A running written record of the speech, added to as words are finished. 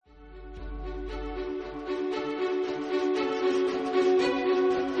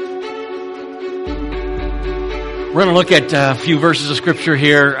We're going to look at a few verses of Scripture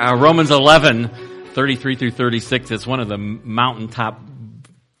here. Romans 11, 33 through 36. It's one of the mountaintop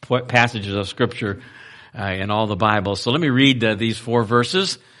passages of Scripture in all the Bible. So let me read these 4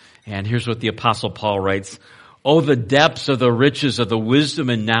 verses. And here's what the Apostle Paul writes. Oh, the depths of the riches of the wisdom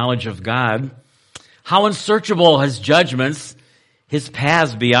and knowledge of God. How unsearchable his judgments, his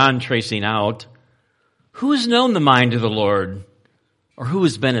paths beyond tracing out. Who has known the mind of the Lord? Or who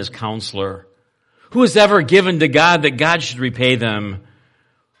has been his counselor? Who has ever given to God that God should repay them?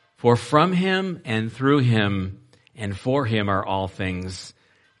 For from him and through him and for him are all things.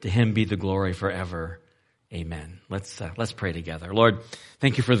 To him be the glory forever. Amen. Let's pray together. Lord,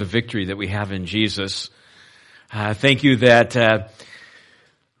 thank you for the victory that we have in Jesus. Thank you that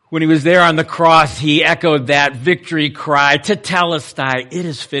when he was there on the cross, he echoed that victory cry, Tetelestai, it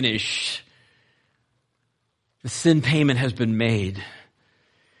is finished. The sin payment has been made.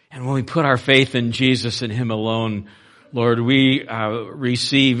 And when we put our faith in Jesus and him alone, Lord, we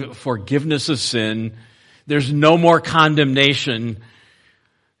receive forgiveness of sin. There's no more condemnation.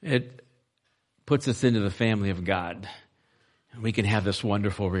 It puts us into the family of God. And we can have this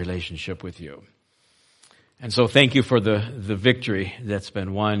wonderful relationship with you. And so thank you for the victory that's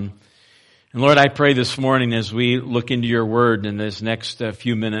been won. And Lord, I pray this morning as we look into your word in this next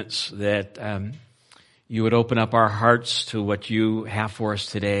few minutes that you would open up our hearts to what you have for us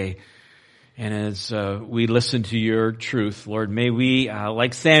today. And as we listen to your truth, Lord, may we,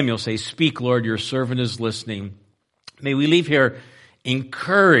 like Samuel, say, speak, Lord, your servant is listening. May we leave here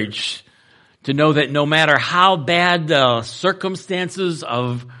encouraged to know that no matter how bad the circumstances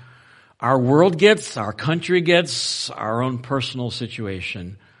of our world gets, our country gets, our own personal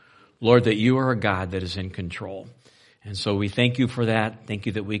situation, Lord, that you are a God that is in control. And so we thank you for that. Thank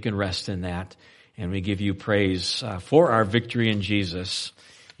you that we can rest in that. And we give you praise for our victory in Jesus.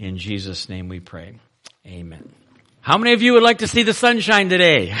 In Jesus' name we pray. Amen. How many of you would like to see the sunshine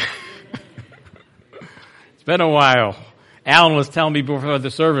today? It's been a while. Alan was telling me before the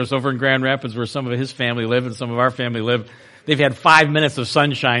service over in Grand Rapids where some of his family live and some of our family live. They've had 5 minutes of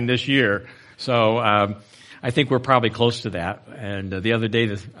sunshine this year. So I think we're probably close to that. And the other day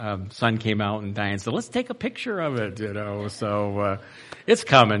the sun came out and Diane said, let's take a picture of it, So it's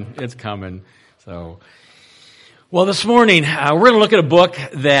coming. It's coming. So, well, this morning, we're going to look at a book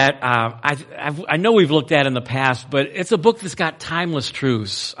that I know we've looked at in the past, but it's a book that's got timeless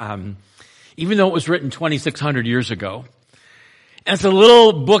truths, even though it was written 2,600 years ago. And it's a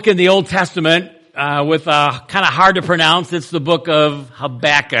little book in the Old Testament with kind of hard to pronounce. It's the book of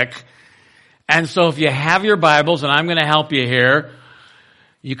Habakkuk. And so if you have your Bibles, and I'm going to help you here,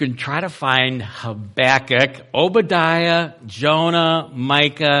 you can try to find Habakkuk, Obadiah, Jonah,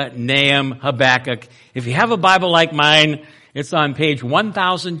 Micah, Nahum, Habakkuk. If you have a Bible like mine, it's on page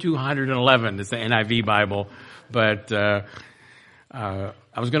 1211. It's the NIV Bible. But I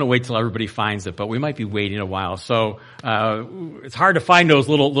was going to wait till everybody finds it, but we might be waiting a while. So it's hard to find those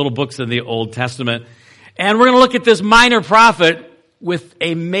little books in the Old Testament. And we're going to look at this minor prophet with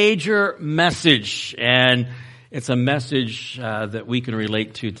a major message. And it's a message that we can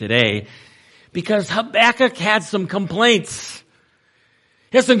relate to today because Habakkuk had some complaints.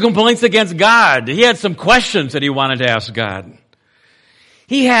 He had some complaints against God. He had some questions that he wanted to ask God.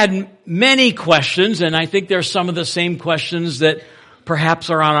 He had many questions, and I think there's some of the same questions that perhaps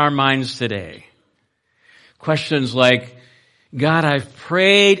are on our minds today. Questions like, God, I've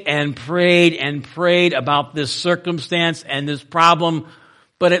prayed and prayed and prayed about this circumstance and this problem,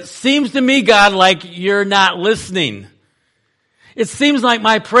 but it seems to me, God, like you're not listening. It seems like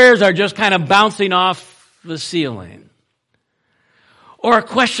my prayers are just kind of bouncing off the ceiling. Or a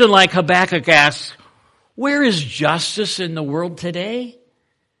question like Habakkuk asks, where is justice in the world today?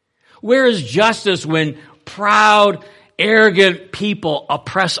 Where is justice when proud, arrogant people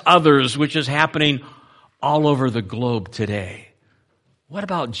oppress others, which is happening all over the globe today? What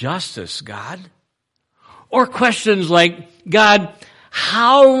about justice, God? Or questions like, God,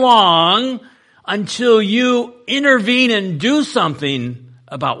 how long until you intervene and do something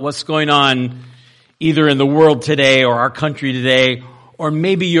about what's going on either in the world today or our country today, or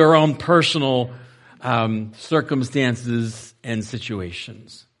maybe your own personal circumstances and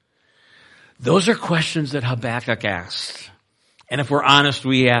situations? Those are questions that Habakkuk asked. And if we're honest,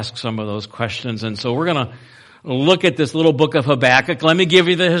 we ask some of those questions. And so we're going to look at this little book of Habakkuk. Let me give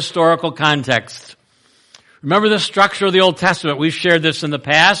you the historical context. Remember the structure of the Old Testament. We've shared this in the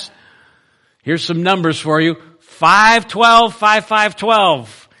past. Here's some numbers for you. 5:12,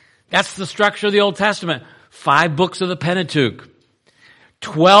 5:5:12. That's the structure of the Old Testament. 5 books of the Pentateuch.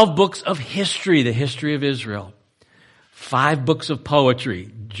 12 books of history, the history of Israel. 5 books of poetry,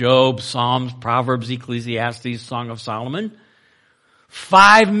 Job, Psalms, Proverbs, Ecclesiastes, Song of Solomon.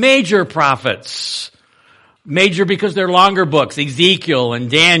 5 major prophets. Major because they're longer books, Ezekiel and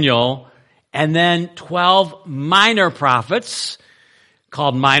Daniel. And then 12 minor prophets,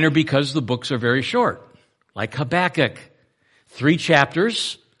 called minor because the books are very short, like Habakkuk. 3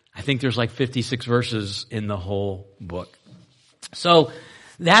 chapters. I think there's like 56 verses in the whole book. So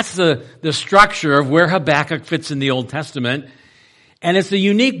that's the structure of where Habakkuk fits in the Old Testament. And it's a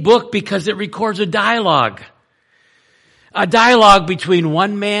unique book because it records a dialogue between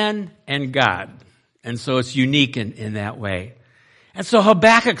one man and God. And so it's unique in that way. And so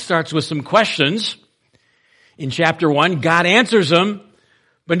Habakkuk starts with some questions. In chapter 1, God answers them,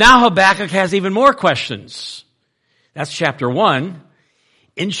 but now Habakkuk has even more questions. That's chapter 1.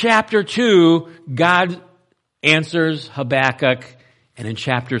 In chapter 2, God answers Habakkuk, and in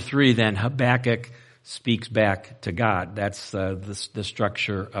chapter 3, then Habakkuk speaks back to God. That's the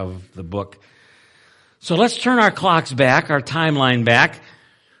structure of the book. So let's turn our clocks back, our timeline back,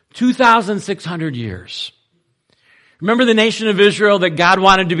 2,600 years. Remember the nation of Israel that God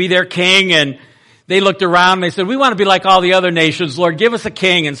wanted to be their king, and they looked around and they said, we want to be like all the other nations. Lord, give us a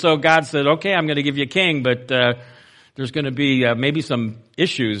king. And so God said, okay, I'm going to give you a king, but there's going to be maybe some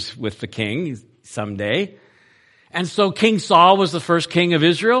issues with the king someday. And so King Saul was the first king of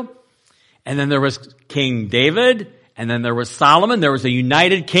Israel. And then there was King David. And then there was Solomon. There was a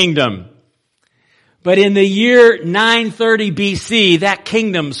united kingdom. But in the year 930 BC, that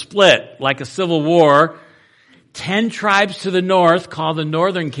kingdom split like a civil war. 10 tribes to the north called the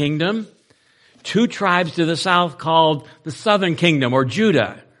northern kingdom. 2 tribes to the south called the southern kingdom or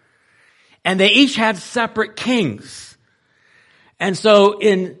Judah. And they each had separate kings. And so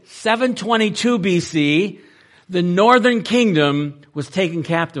in 722 BC, the northern kingdom was taken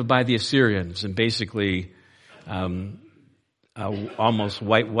captive by the Assyrians and basically almost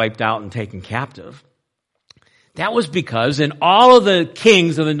wiped out and taken captive. That was because in all of the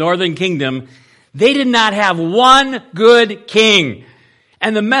kings of the northern kingdom, they did not have one good king.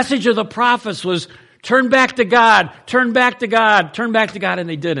 And the message of the prophets was, turn back to God, turn back to God, turn back to God, and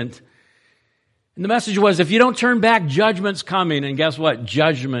they didn't. And the message was, if you don't turn back, judgment's coming. And guess what?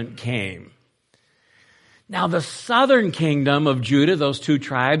 Judgment came. Now, the southern kingdom of Judah, those 2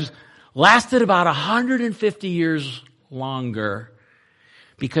 tribes, lasted about 150 years longer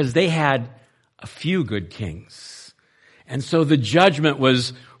because they had a few good kings. And so the judgment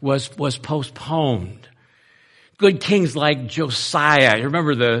was postponed. Good kings like Josiah. You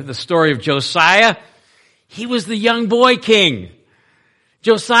remember the story of Josiah? He was the young boy king.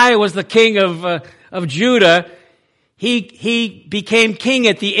 Josiah was the king of Judah. He became king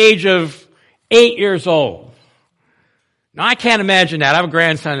at the age of 8 years old. Now, I can't imagine that. I have a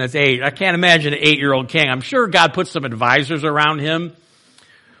grandson that's 8. I can't imagine an 8-year-old king. I'm sure God put some advisors around him.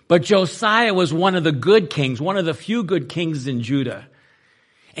 But Josiah was one of the good kings, one of the few good kings in Judah.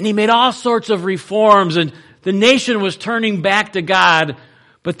 And he made all sorts of reforms, and the nation was turning back to God.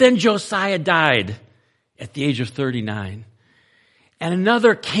 But then Josiah died at the age of 39. And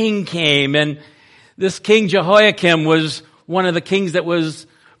another king came, and this king Jehoiakim was one of the kings that was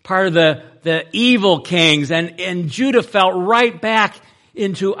part of the evil kings. And Judah fell right back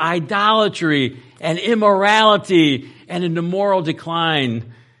into idolatry and immorality and into moral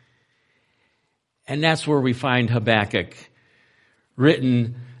decline. And that's where we find Habakkuk,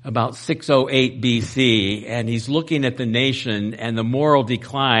 written about 608 BC, and he's looking at the nation and the moral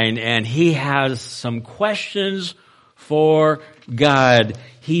decline, and he has some questions for God.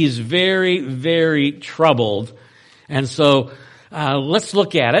 He's very, very troubled. And so let's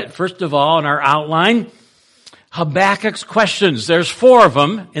look at it. First of all, in our outline, Habakkuk's questions. There's 4 of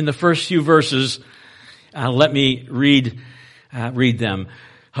them in the first few verses. Let me read them.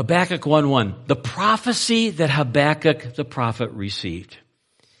 Habakkuk 1:1, the prophecy that Habakkuk the prophet received.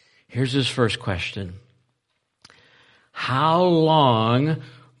 Here's his first question. How long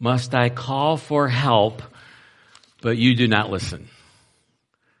must I call for help, but you do not listen?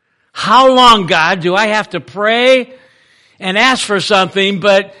 How long, God, do I have to pray and ask for something,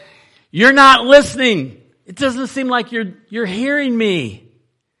 but you're not listening? It doesn't seem like you're hearing me.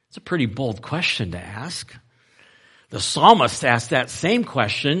 It's a pretty bold question to ask. The psalmist asked that same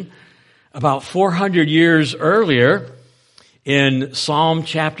question about 400 years earlier in Psalm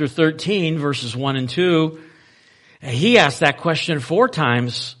chapter 13, verses 1 and 2. He asked that question 4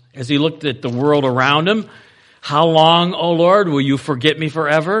 times as he looked at the world around him. How long, O Lord, will you forget me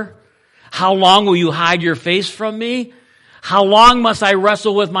forever? How long will you hide your face from me? How long must I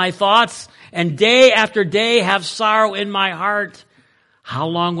wrestle with my thoughts and day after day have sorrow in my heart? How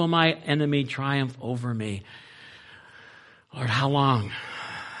long will my enemy triumph over me? Lord, how long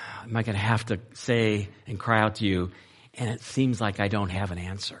am I going to have to say and cry out to you? And it seems like I don't have an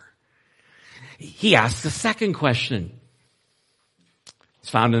answer. He asks the second question. It's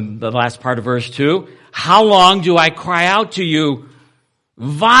found in the last part of verse 2. How long do I cry out to you?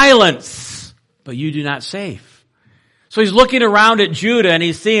 Violence, but you do not save. So he's looking around at Judah and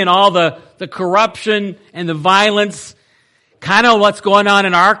he's seeing all the corruption and the violence, kind of what's going on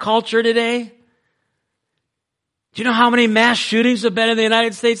in our culture today. Do you know how many mass shootings have been in the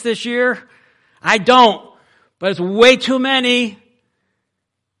United States this year? I don't, but it's way too many.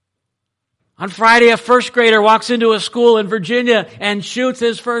 On Friday, a first grader walks into a school in Virginia and shoots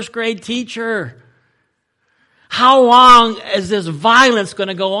his first grade teacher. How long is this violence going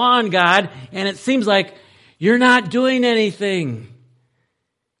to go on, God? And it seems like you're not doing anything.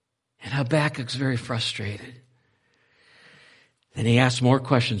 And Habakkuk's very frustrated. Then he asks more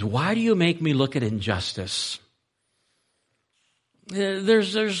questions. Why do you make me look at injustice?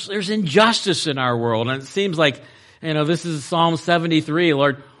 There's injustice in our world. And it seems like, this is Psalm 73.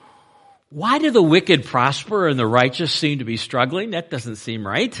 Lord, why do the wicked prosper and the righteous seem to be struggling? That doesn't seem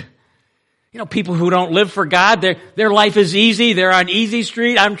right. People who don't live for God, their life is easy. They're on easy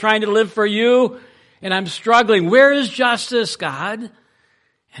street. I'm trying to live for you. And I'm struggling. Where is justice, God?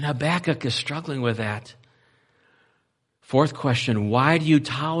 And Habakkuk is struggling with that. Fourth question, why do you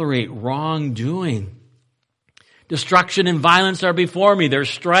tolerate wrongdoing? Destruction and violence are before me. There's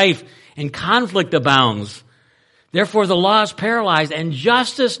strife and conflict abounds. Therefore the law is paralyzed and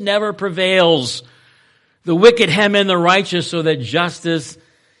justice never prevails. The wicked hem in the righteous so that justice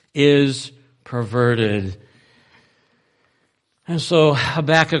is perverted. And so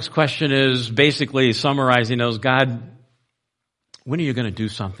Habakkuk's question is basically summarizing those, God, when are you going to do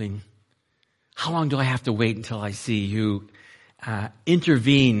something? How long do I have to wait until I see you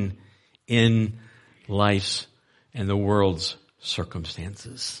intervene in life's and the world's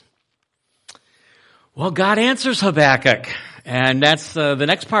circumstances? Well, God answers Habakkuk, and that's the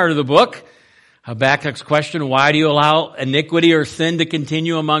next part of the book. Habakkuk's question, why do you allow iniquity or sin to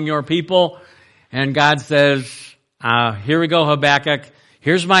continue among your people? And God says, here we go, Habakkuk.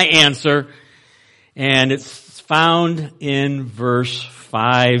 Here's my answer. And it's found in verse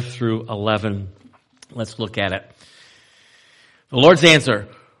 5 through 11. Let's look at it. The Lord's answer,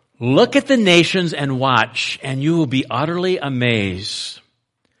 look at the nations and watch, and you will be utterly amazed.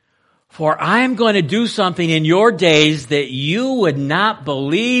 For I am going to do something in your days that you would not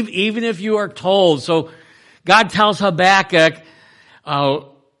believe even if you are told. So God tells Habakkuk,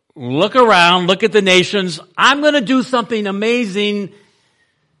 look around, look at the nations. I'm going to do something amazing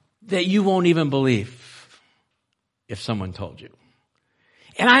that you won't even believe if someone told you.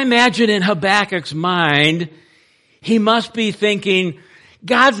 And I imagine in Habakkuk's mind, he must be thinking,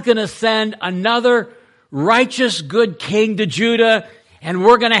 God's going to send another righteous, good king to Judah, and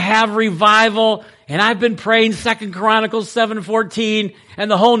we're going to have revival. And I've been praying 2 Chronicles 7:14, and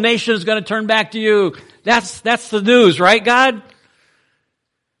the whole nation is going to turn back to you. That's the news, right, God?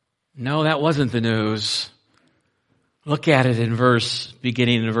 No, that wasn't the news. Look at it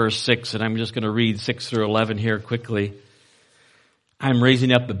beginning in verse 6, and I'm just going to read 6 through 11 here quickly. I'm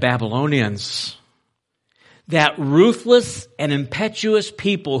raising up the Babylonians, that ruthless and impetuous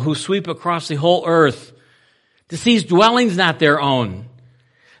people who sweep across the whole earth to seize dwellings not their own.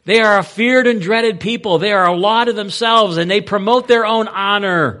 They are a feared and dreaded people. They are a law to themselves, and they promote their own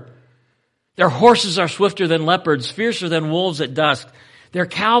honor. Their horses are swifter than leopards, fiercer than wolves at dusk. Their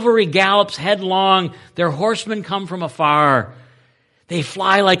cavalry gallops headlong. Their horsemen come from afar. They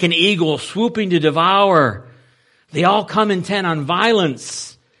fly like an eagle, swooping to devour. They all come intent on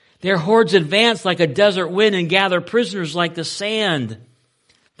violence. Their hordes advance like a desert wind and gather prisoners like the sand.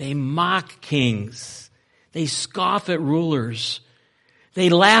 They mock kings. They scoff at rulers. They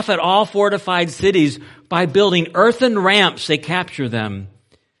laugh at all fortified cities. By building earthen ramps, they capture them.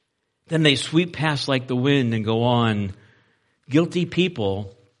 Then they sweep past like the wind and go on. Guilty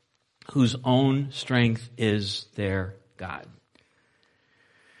people whose own strength is their God.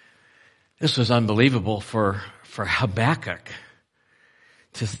 This was unbelievable for Habakkuk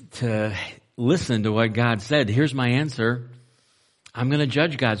to listen to what God said. Here's my answer. I'm going to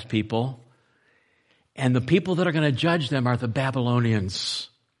judge God's people. And the people that are going to judge them are the Babylonians.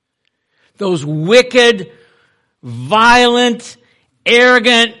 Those wicked, violent,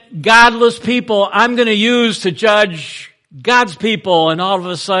 arrogant, godless people I'm going to use to judge God's people. And all of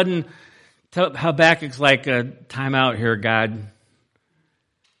a sudden, Habakkuk's like, time out here, God.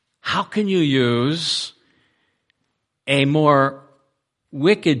 How can you use a more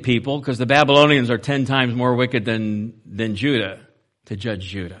wicked people, because the Babylonians are 10 times more wicked than Judah, to judge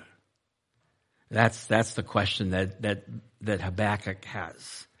Judah? That's the question that Habakkuk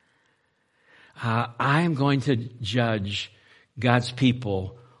has. I am going to judge God's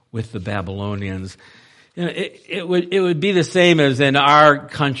people with the Babylonians. You know, it would be the same as in our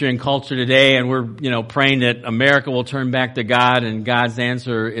country and culture today, and we're praying that America will turn back to God, and God's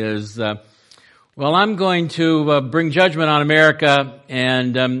answer is, well, I'm going to bring judgment on America,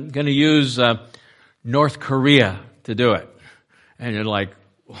 and I'm going to use North Korea to do it. And you're like,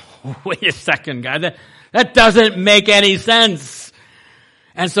 wait a second, God, that doesn't make any sense.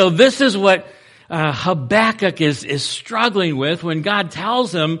 And so this is what Habakkuk is struggling with when God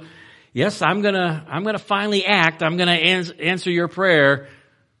tells him, yes, I'm gonna finally act. I'm gonna answer your prayer,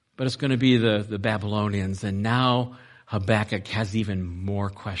 but it's gonna be the Babylonians. And now Habakkuk has even more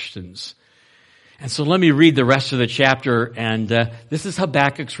questions. And so let me read the rest of the chapter. And this is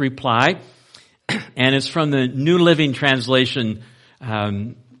Habakkuk's reply, and it's from the New Living Translation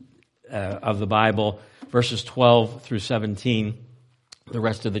of the Bible, verses 12 through 17. The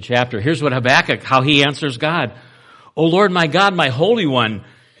rest of the chapter. Here's what Habakkuk, how he answers God. O Lord, my God, my Holy One,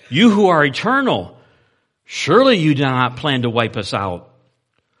 you who are eternal, surely you do not plan to wipe us out.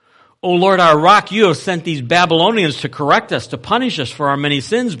 O Lord, our rock, you have sent these Babylonians to correct us, to punish us for our many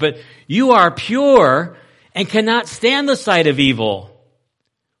sins, but you are pure and cannot stand the sight of evil.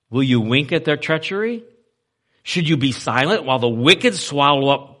 Will you wink at their treachery? Should you be silent while the wicked swallow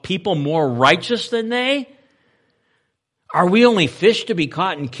up people more righteous than they? Are we only fish to be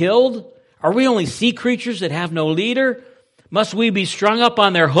caught and killed? Are we only sea creatures that have no leader? Must we be strung up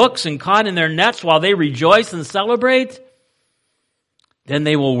on their hooks and caught in their nets while they rejoice and celebrate? Then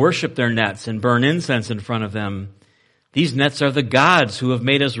they will worship their nets and burn incense in front of them. These nets are the gods who have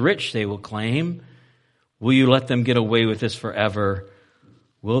made us rich, they will claim. Will you let them get away with this forever?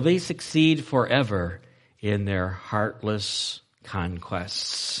 Will they succeed forever in their heartless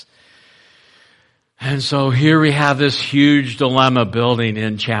conquests? And so here we have this huge dilemma building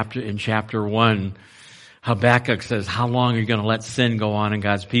in chapter 1. Habakkuk says, how long are you going to let sin go on in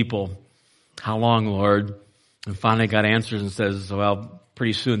God's people? How long, Lord? And finally God answers and says, well,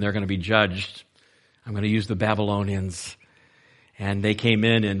 pretty soon they're going to be judged. I'm going to use the Babylonians. And they came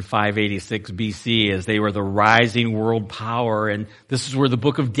in 586 BC as they were the rising world power. And this is where the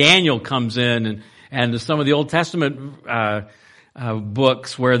book of Daniel comes in and some of the Old Testament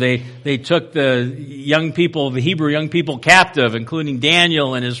books where they took the young people, the Hebrew young people captive, including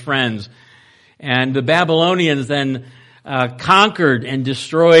Daniel and his friends. And the Babylonians then conquered and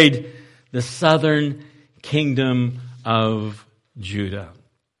destroyed the southern kingdom of Judah.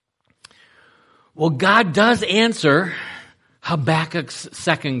 Well, God does answer Habakkuk's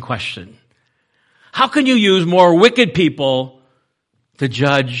second question. How can you use more wicked people to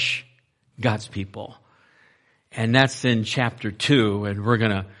judge God's people? And that's in chapter 2, and we're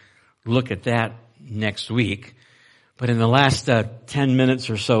going to look at that next week. But in the last 10 minutes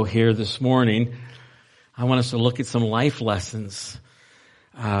or so here this morning, I want us to look at some life lessons,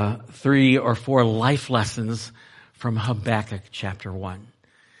 3 or 4 life lessons from Habakkuk chapter 1.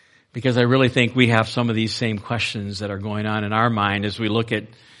 Because I really think we have some of these same questions that are going on in our mind as we look at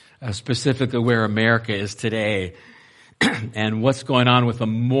specifically where America is today and what's going on with the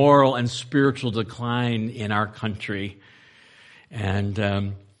moral and spiritual decline in our country.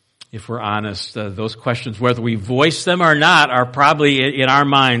 And if we're honest, those questions, whether we voice them or not, are probably in our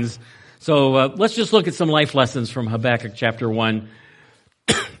minds. So let's just look at some life lessons from Habakkuk chapter 1.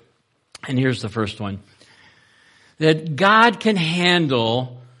 And here's the first one. That God can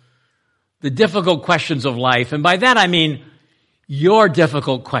handle the difficult questions of life. And by that I mean your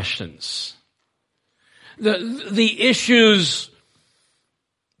difficult questions. The issues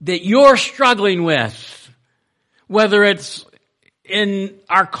that you're struggling with, whether it's in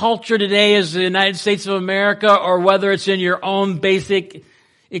our culture today as the United States of America, or whether it's in your own basic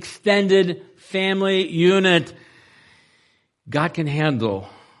extended family unit, God can handle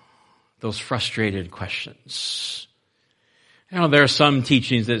those frustrated questions. You know, there are some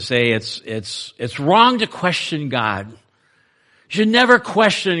teachings that say it's wrong to question God. You should never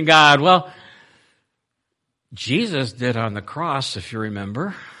question God. Well, Jesus did on the cross, if you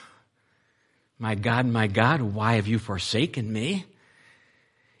remember. My God, why have you forsaken me?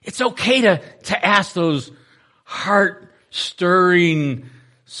 It's okay to ask those heart-stirring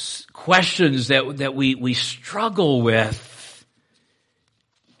questions that we struggle with.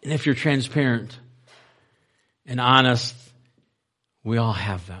 And if you're transparent and honest, we all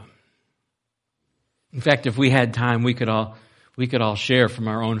have them. In fact, if we had time, we could all share from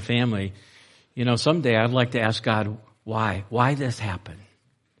our own family. You know, someday I'd like to ask God, why this happened?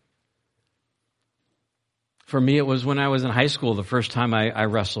 For me, it was when I was in high school, the first time I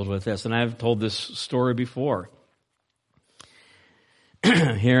wrestled with this. And I've told this story before.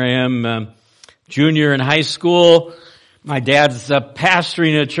 Here I am, junior in high school. My dad's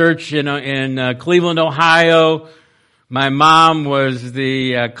pastoring a church in Cleveland, Ohio. My mom was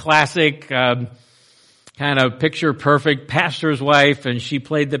the classic kind of picture-perfect pastor's wife, and she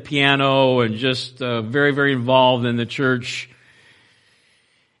played the piano and just very, very involved in the church.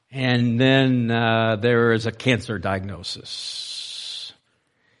 And then there was a cancer diagnosis.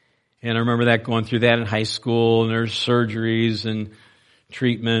 And I remember that, going through that in high school, and there's surgeries and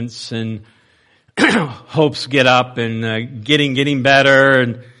treatments, and hopes get up and getting better,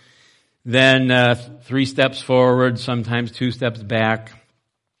 and then 3 steps forward, sometimes 2 steps back.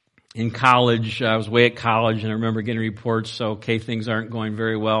 In college, I was away at college, and I remember getting reports, okay, things aren't going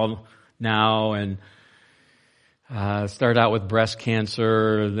very well now, and started out with breast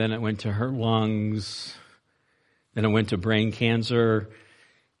cancer, then it went to her lungs, then it went to brain cancer,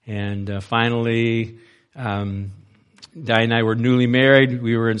 and finally, Di and I were newly married.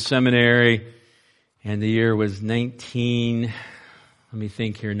 We were in seminary, and the year was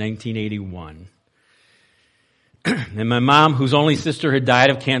 1981. And my mom, whose only sister had died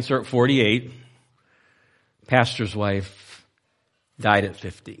of cancer at 48, pastor's wife, died at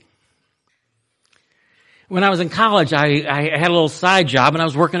 50. When I was in college, I had a little side job, and I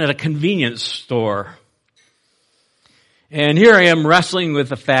was working at a convenience store. And here I am wrestling with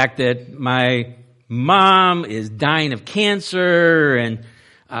the fact that my mom is dying of cancer, and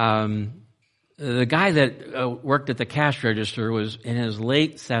the guy that worked at the cash register was in his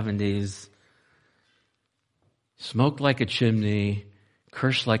late 70s, smoked like a chimney,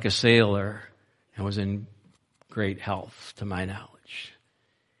 cursed like a sailor, and was in great health, to my knowledge.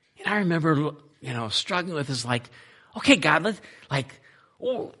 And I remember, struggling with this, like, okay, God,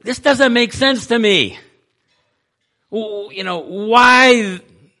 this doesn't make sense to me. Why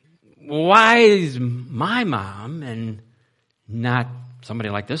is my mom and not somebody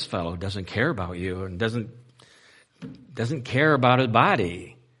like this fellow who doesn't care about you and doesn't care about his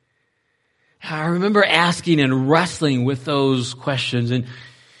body? I remember asking and wrestling with those questions, and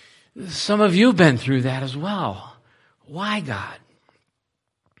some of you have been through that as well. Why, God?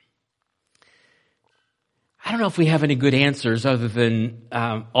 I don't know if we have any good answers other than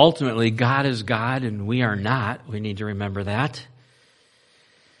ultimately God is God and we are not. We need to remember that.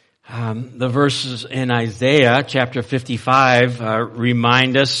 The verses in Isaiah chapter 55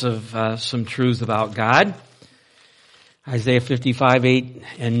 remind us of some truths about God. Isaiah 55, 8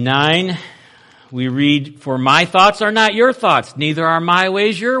 and 9. We read, "For my thoughts are not your thoughts, neither are my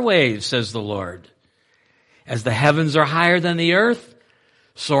ways your ways, says the Lord. As the heavens are higher than the earth,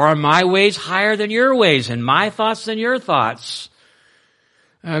 so are my ways higher than your ways, and my thoughts than your thoughts."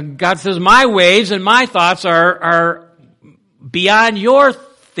 God says, my ways and my thoughts are beyond your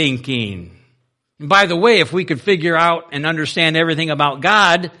thinking. And by the way, if we could figure out and understand everything about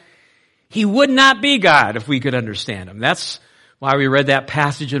God, He would not be God if we could understand Him. That's why we read that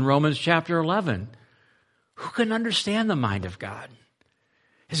passage in Romans chapter 11. Who can understand the mind of God?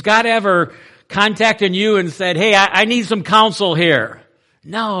 Has God ever contacted you and said, hey, I need some counsel here?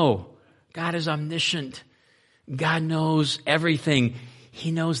 No. God is omniscient. God knows everything.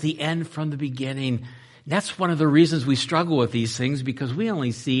 He knows the end from the beginning. That's one of the reasons we struggle with these things, because we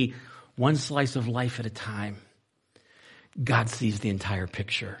only see one slice of life at a time. God sees the entire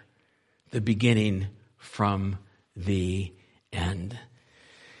picture, the beginning from the end.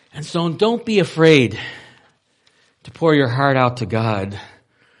 And so don't be afraid to pour your heart out to God.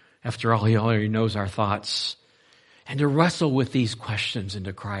 After all, He already knows our thoughts. And to wrestle with these questions and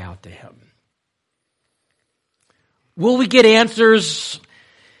to cry out to Him. Will we get answers?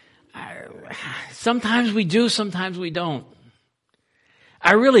 Sometimes we do, sometimes we don't.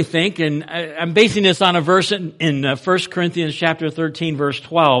 I really think, and I'm basing this on a verse in 1 Corinthians chapter 13, verse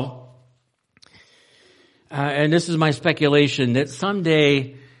 12. And this is my speculation, that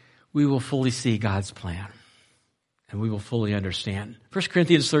someday we will fully see God's plan. And we will fully understand. 1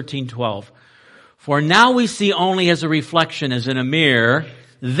 Corinthians 13, 12. "For now we see only as a reflection, as in a mirror.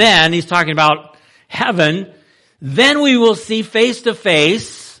 Then," he's talking about heaven, "then we will see face to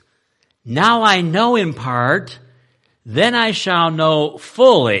face. Now I know in part, then I shall know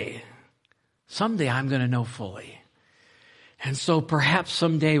fully." Someday I'm going to know fully. And so perhaps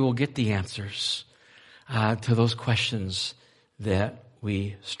someday we'll get the answers to those questions that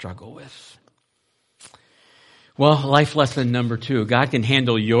we struggle with. Well, life lesson number 2. God can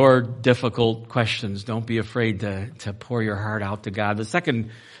handle your difficult questions. Don't be afraid to pour your heart out to God. The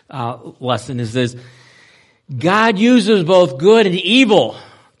second lesson is this: God uses both good and evil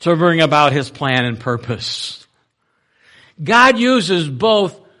to bring about His plan and purpose. God uses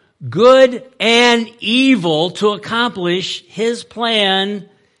both good and evil to accomplish His plan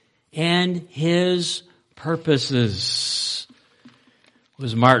and His purposes. It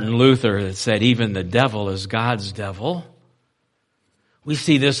was Martin Luther that said, even the devil is God's devil. We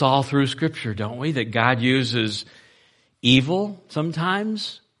see this all through Scripture, don't we? That God uses evil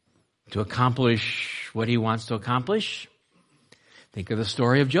sometimes to accomplish what He wants to accomplish. Think of the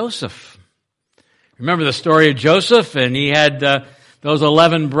story of Joseph. Remember the story of Joseph, and he had those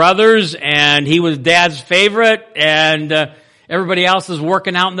 11 brothers, and he was Dad's favorite, and everybody else is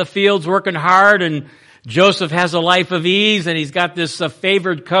working out in the fields, working hard, and Joseph has a life of ease, and he's got this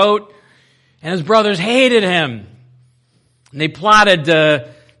favored coat, and his brothers hated him. And they plotted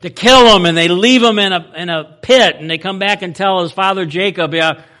to kill him, and they leave him in a pit, and they come back and tell his father Jacob,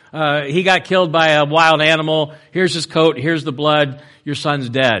 he got killed by a wild animal. Here's his coat. Here's the blood. Your son's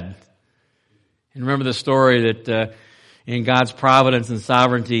dead. And remember the story that in God's providence and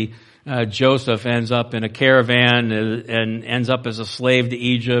sovereignty, Joseph ends up in a caravan and ends up as a slave to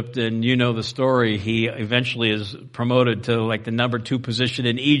Egypt. And you know the story. He eventually is promoted to like the number 2 position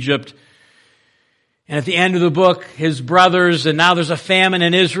in Egypt. And at the end of the book, his brothers, and now there's a famine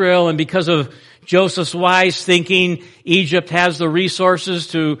in Israel, and because of Joseph's wise thinking, Egypt has the resources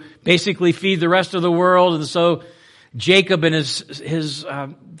to basically feed the rest of the world, and so Jacob and his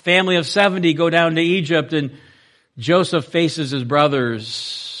family of 70 go down to Egypt, and Joseph faces his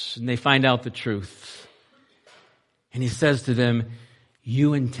brothers, and they find out the truth. And he says to them,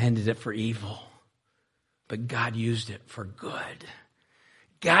 you intended it for evil, but God used it for good.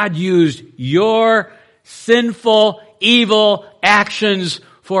 God used your sinful, evil actions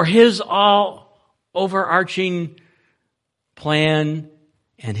for His all overarching plan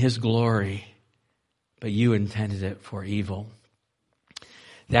and His glory. But you intended it for evil.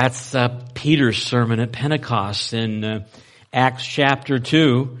 That's Peter's sermon at Pentecost in Acts chapter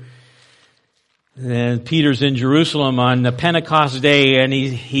 2. And Peter's in Jerusalem on the Pentecost day, and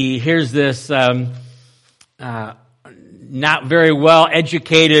he hears this not very well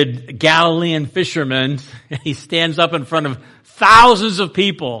educated Galilean fisherman. He stands up in front of thousands of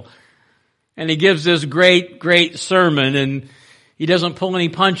people, and he gives this great sermon, and he doesn't pull any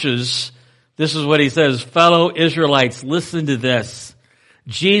punches. This is what he says, fellow Israelites, listen to this.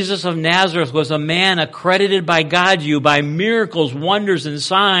 Jesus of Nazareth was a man accredited by God to you by miracles, wonders, and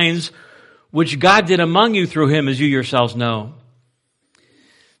signs, which God did among you through him, as you yourselves know.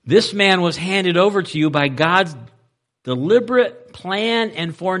 This man was handed over to you by God's deliberate plan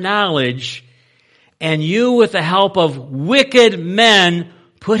and foreknowledge, and you, with the help of wicked men,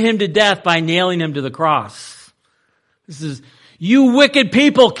 put him to death by nailing him to the cross. This is, you wicked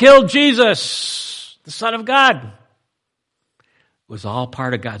people killed Jesus, the Son of God. It was all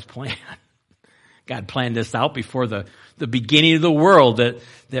part of God's plan. God planned this out before the beginning of the world,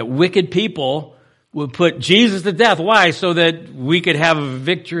 that wicked people would put Jesus to death. Why? So that we could have a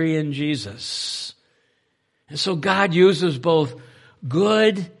victory in Jesus. And so God uses both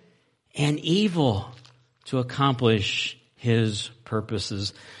good and evil to accomplish His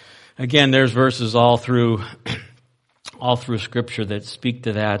purposes. Again, there's verses all through Scripture that speak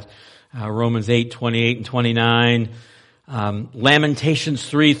to that. Romans 8:28 and 29. Lamentations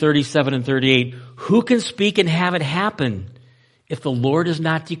 3:37 and 38. Who can speak and have it happen if the Lord has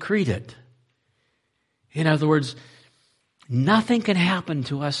not decreed it? In other words, nothing can happen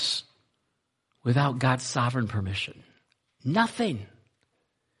to us without God's sovereign permission. Nothing.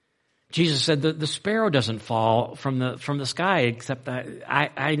 Jesus said the sparrow doesn't fall from the sky except that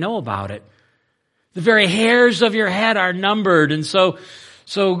I know about it. The very hairs of your head are numbered. And so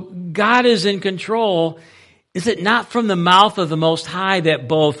God is in control. Is it not from the mouth of the Most High that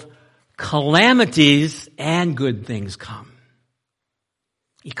both calamities and good things come?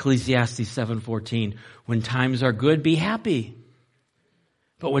 Ecclesiastes 7:14. When times are good, be happy.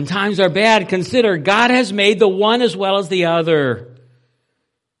 But when times are bad, consider God has made the one as well as the other.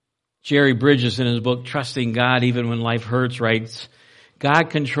 Jerry Bridges, in his book, Trusting God Even When Life Hurts, writes,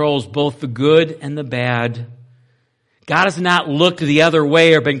 God controls both the good and the bad. God has not looked the other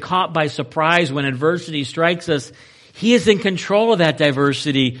way or been caught by surprise when adversity strikes us. He is in control of that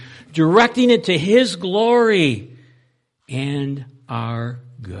diversity, directing it to His glory and our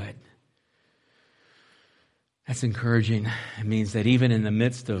good. That's encouraging. It means that even in the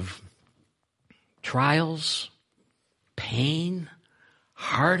midst of trials, pain,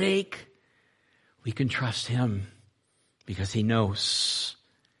 heartache, we can trust Him because He knows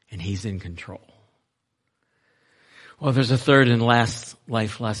and He's in control. Well, there's a third and last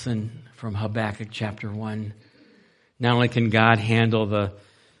life lesson from Habakkuk chapter 1. Not only can God handle the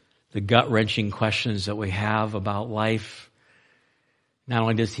gut-wrenching questions that we have about life, Not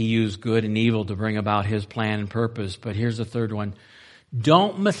only does he use good and evil to bring about his plan and purpose, but here's the third one.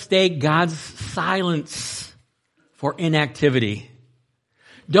 Don't mistake God's silence for inactivity.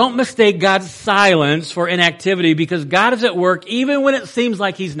 Don't mistake God's silence for inactivity, because God is at work even when it seems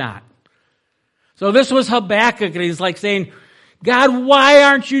like he's not. So this was Habakkuk, and he's like saying, God, why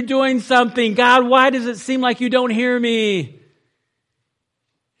aren't you doing something? God, why does it seem like you don't hear me?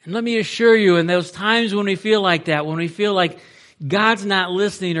 And let me assure you, in those times when we feel like that, when we feel like God's not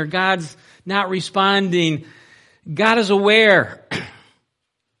listening or God's not responding, God is aware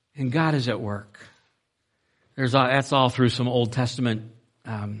and God is at work. That's all through some Old Testament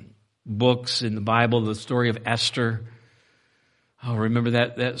books in the Bible, the story of Esther. Oh, remember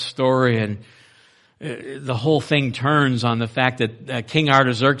that story, and the whole thing turns on the fact that King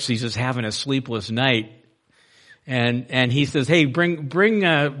Artaxerxes is having a sleepless night, and he says, "Hey, bring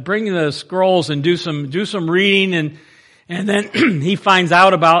the scrolls and do some reading," and then he finds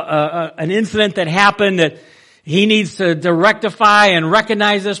out about an incident that happened that he needs to rectify and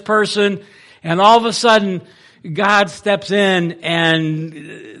recognize this person, and all of a sudden God steps in, and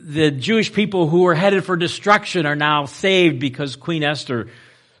the Jewish people who were headed for destruction are now saved because Queen Esther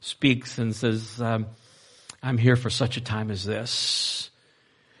speaks and says, I'm here for such a time as this.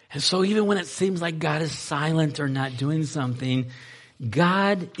 And so even when it seems like God is silent or not doing something,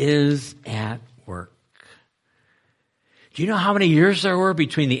 God is at work. Do you know how many years there were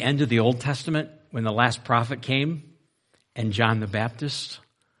between the end of the Old Testament, when the last prophet came, and John the Baptist?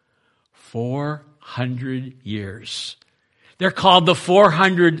 400 years. They're called the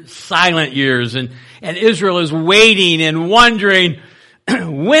 400 silent years, and Israel is waiting and wondering,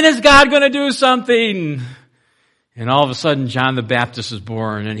 when is God going to do something? And all of a sudden, John the Baptist is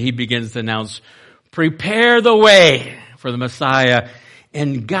born, and he begins to announce, prepare the way for the Messiah.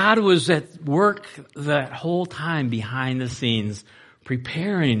 And God was at work that whole time behind the scenes,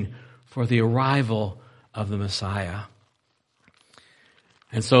 preparing for the arrival of the Messiah.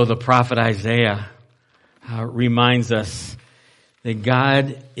 And so the prophet Isaiah reminds us that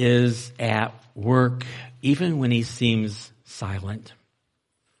God is at work even when he seems silent.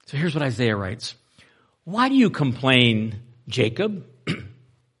 So here's what Isaiah writes. Why do you complain, Jacob?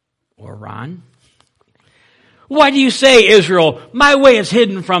 Or Ron? Why do you say, Israel, my way is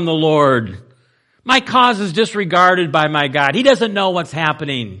hidden from the Lord? My cause is disregarded by my God. He doesn't know what's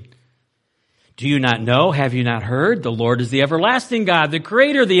happening. Do you not know? Have you not heard? The Lord is the everlasting God, the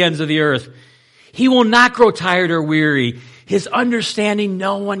creator of the ends of the earth. He will not grow tired or weary. His understanding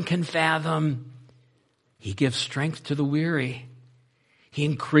no one can fathom. He gives strength to the weary. He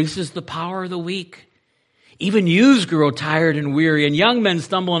increases the power of the weak. Even youths grow tired and weary, and young men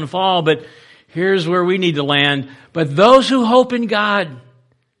stumble and fall. But here's where we need to land. But those who hope in God,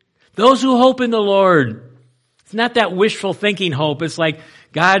 those who hope in the Lord, it's not that wishful thinking hope. It's like,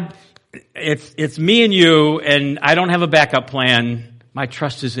 God, it's me and you, and I don't have a backup plan. My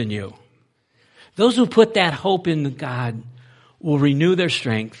trust is in you. Those who put that hope in God will renew their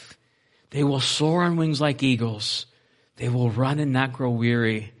strength. They will soar on wings like eagles. They will run and not grow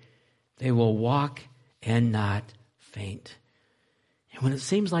weary. They will walk and not faint. And when it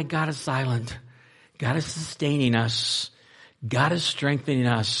seems like God is silent, God is sustaining us. God is strengthening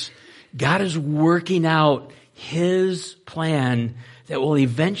us. God is working out his plan that will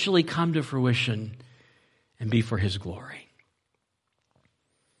eventually come to fruition and be for his glory.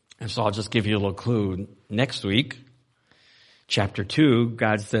 And so I'll just give you a little clue. Next week, chapter 2,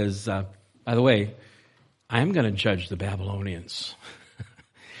 God says, by the way, I am going to judge the Babylonians.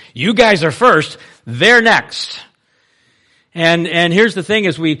 You guys are first, they're next. And here's the thing,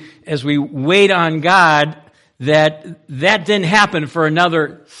 as we wait on God, that didn't happen for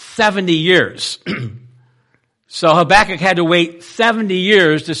another 70 years. So Habakkuk had to wait 70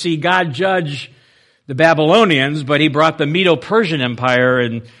 years to see God judge the Babylonians, but he brought the Medo-Persian Empire,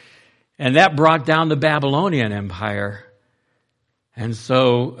 and that brought down the Babylonian Empire. And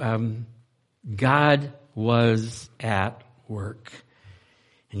so God was at work.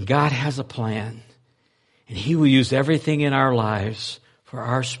 And God has a plan. And he will use everything in our lives for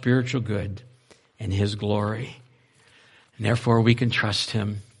our spiritual good and his glory. And therefore we can trust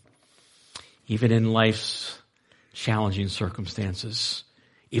him even in life's challenging circumstances.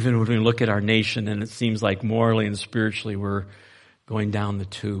 Even when we look at our nation and it seems like morally and spiritually we're going down the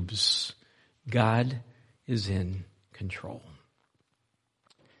tubes. God is in control.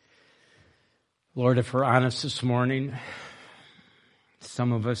 Lord, if we're honest this morning,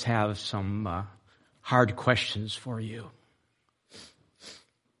 some of us have some hard questions for you.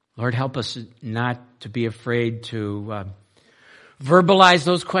 Lord, help us not to be afraid to verbalize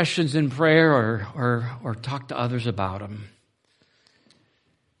those questions in prayer or talk to others about them.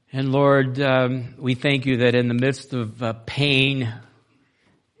 And Lord, we thank you that in the midst of pain,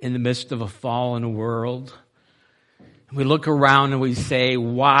 in the midst of a fallen world, we look around and we say,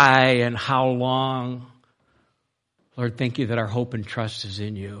 why and how long? Lord, thank you that our hope and trust is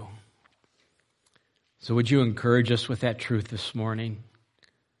in you. So would you encourage us with that truth this morning?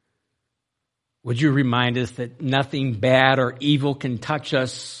 Would you remind us that nothing bad or evil can touch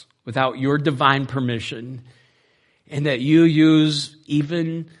us without your divine permission, and that you use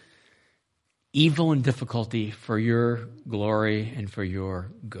even evil and difficulty for your glory and for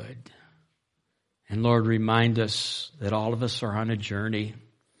your good. And Lord, remind us that all of us are on a journey,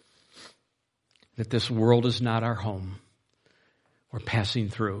 that this world is not our home. We're passing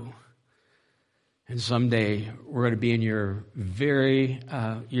through. And someday we're going to be in your very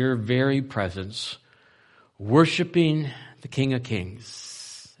presence, worshiping the King of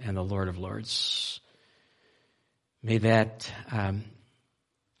Kings and the Lord of Lords. May that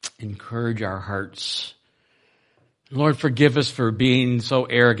encourage our hearts. Lord, forgive us for being so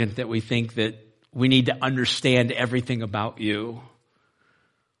arrogant that we think that we need to understand everything about you.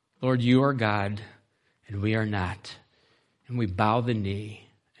 Lord, you are God and we are not. And we bow the knee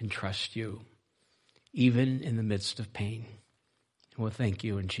and trust you, even in the midst of pain. And we'll thank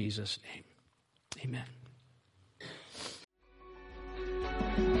you in Jesus' name. Amen.